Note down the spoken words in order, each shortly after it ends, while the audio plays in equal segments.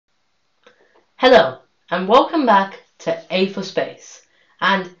Hello and welcome back to A for Space,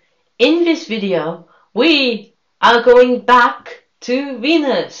 and in this video we are going back to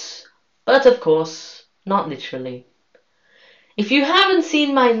Venus, but of course not literally. If you haven't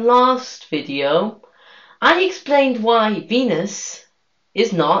seen my last video, I explained why Venus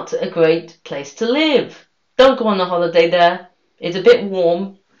is not a great place to live. Don't go on a holiday there, it's a bit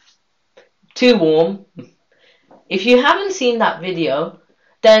warm, too warm. If you haven't seen that video,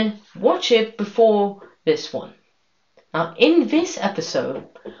 then watch it before this one. Now, in this episode,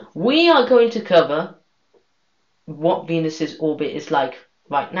 we are going to cover what Venus's orbit is like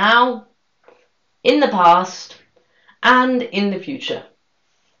right now, in the past, and in the future.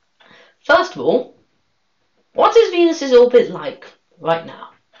 First of all, what is Venus's orbit like right now?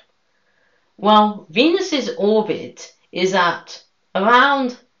 Well, Venus's orbit is at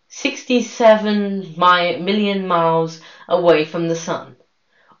around 67 million miles away from the Sun,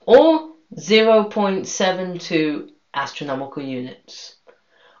 or 0.72 astronomical units.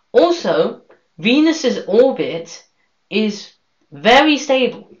 Also, Venus's orbit is very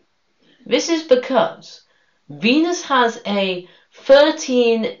stable. This is because Venus has a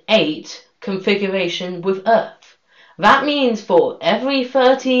 13-8 configuration with Earth. That means for every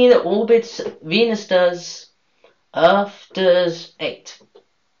 13 orbits Venus does, Earth does 8.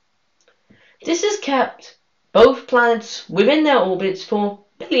 This has kept both planets within their orbits for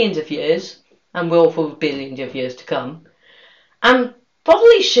billions of years, and will for billions of years to come, and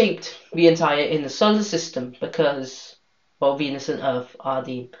probably shaped the entire inner solar system because, well, Venus and Earth are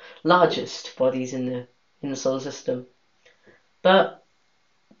the largest bodies in the solar system. But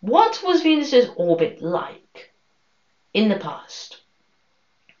what was Venus's orbit like in the past?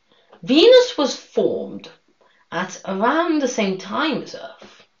 Venus was formed at around the same time as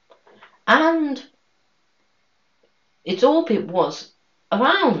Earth, and its orbit was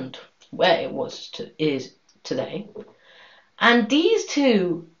around where it is today, and these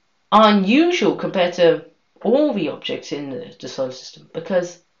two are unusual compared to all the objects in the solar system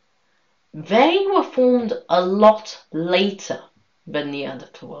because they were formed a lot later than the other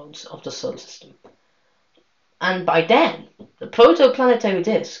worlds of the solar system, and by then the protoplanetary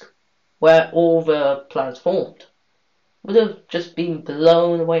disk, where all the planets formed, would have just been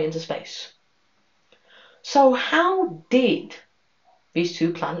blown away into space. So how did these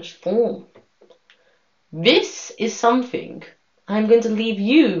two planets form? This is something I'm going to leave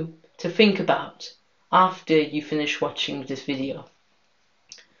you to think about after you finish watching this video.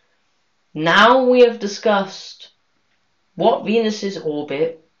 Now we have discussed what Venus's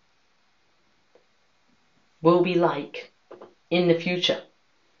orbit will be like in the future.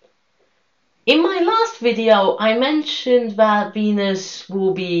 In my last video, I mentioned that Venus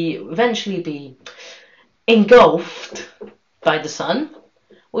will eventually be engulfed by the Sun,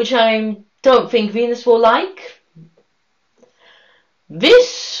 which I don't think Venus will like.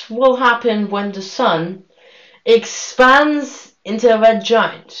 This will happen when the Sun expands into a red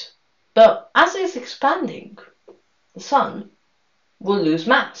giant, but as it's expanding, the Sun will lose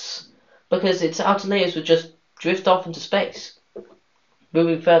mass because its outer layers would just drift off into space,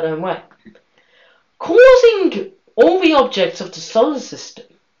 moving further away, causing all the objects of the solar system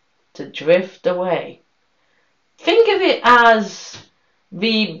to drift away. Think of it as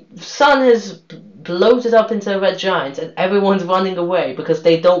the Sun has bloated up into a red giant and everyone's running away because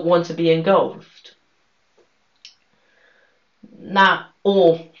they don't want to be engulfed.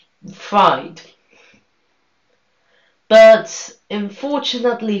 Or fried. But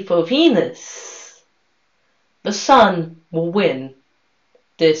unfortunately for Venus, the Sun will win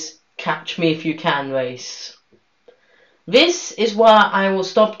this catch me if you can race. This is where I will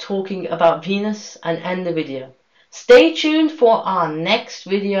stop talking about Venus and end the video. Stay tuned for our next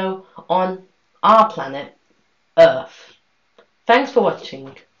video on our planet, Earth. Thanks for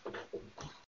watching.